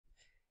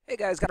Hey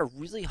guys, got a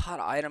really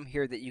hot item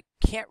here that you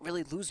can't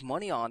really lose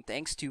money on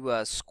thanks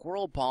to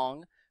Squirrel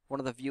Bong, one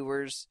of the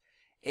viewers.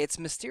 It's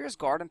Mysterious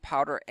Garden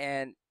Powder,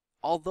 and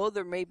although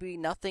there may be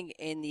nothing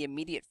in the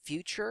immediate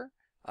future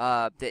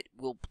that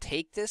will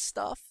take this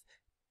stuff,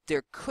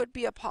 there could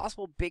be a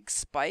possible big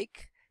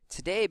spike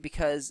today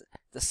because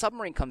the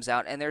submarine comes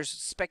out, and there's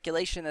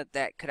speculation that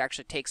that could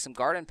actually take some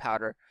garden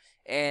powder.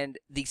 And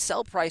the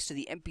sell price to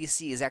the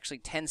NPC is actually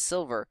 10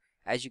 silver,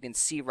 as you can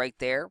see right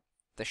there,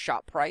 the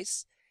shop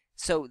price.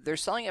 So they're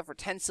selling it for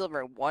 10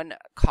 silver and 1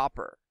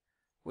 copper,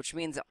 which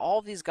means that all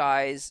of these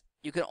guys,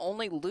 you can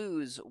only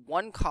lose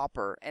 1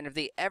 copper, and if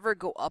they ever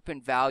go up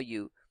in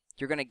value,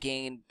 you're going to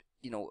gain,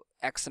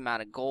 X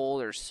amount of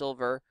gold or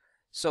silver.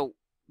 So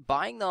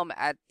buying them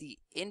at the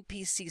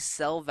NPC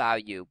sell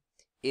value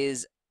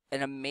is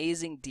an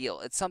amazing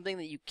deal. It's something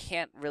that you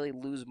can't really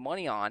lose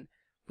money on.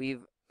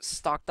 We've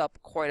stocked up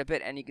quite a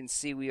bit, and you can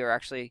see we are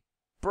actually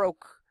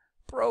broke.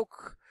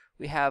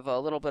 We have a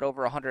little bit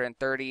over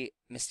 130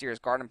 Mysterious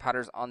Garden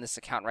Powders on this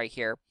account right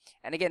here.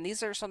 And again,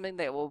 these are something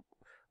that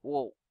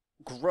will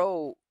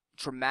grow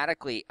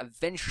dramatically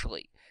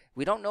eventually.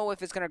 We don't know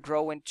if it's going to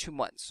grow in 2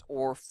 months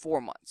or 4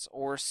 months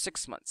or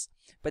 6 months.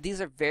 But these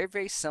are very,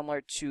 very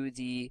similar to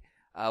the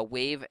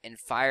Wave and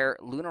Fire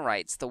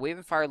Lunarites. The Wave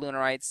and Fire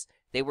Lunarites,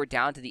 they were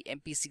down to the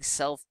NPC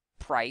sell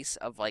price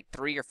of like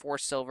 3 or 4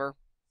 silver.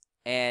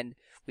 And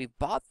we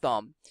bought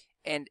them,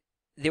 and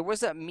there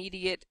was an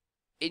immediate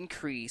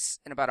increase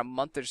in about a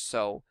month or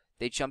so.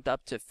 They jumped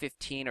up to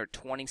 15 or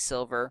 20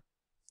 silver,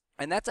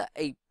 and that's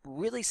a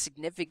really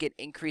significant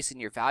increase in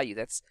your value.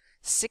 That's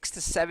 6 to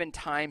 7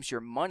 times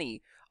your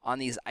money on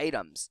these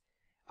items.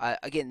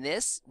 Again,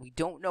 this, we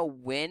don't know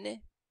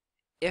when,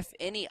 if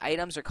any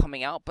items are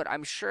coming out, but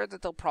I'm sure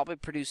that they'll probably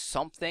produce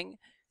something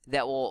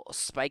that will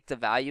spike the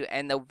value.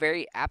 And the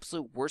very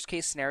absolute worst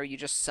case scenario, you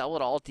just sell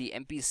it all to the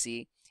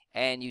NPC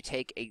and you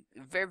take a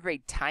very,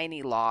 very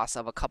tiny loss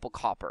of a couple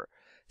copper.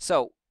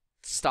 So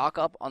stock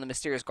up on the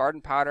Mysterious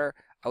Garden Powder.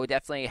 I would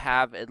definitely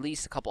have at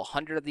least a couple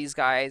hundred of these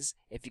guys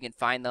if you can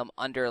find them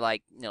under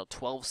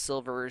 12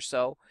 silver or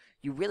so.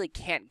 You really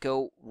can't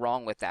go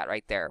wrong with that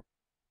right there.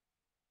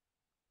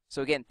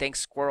 So again, thanks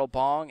Squirrel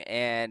Bong,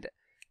 and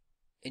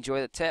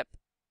enjoy the tip.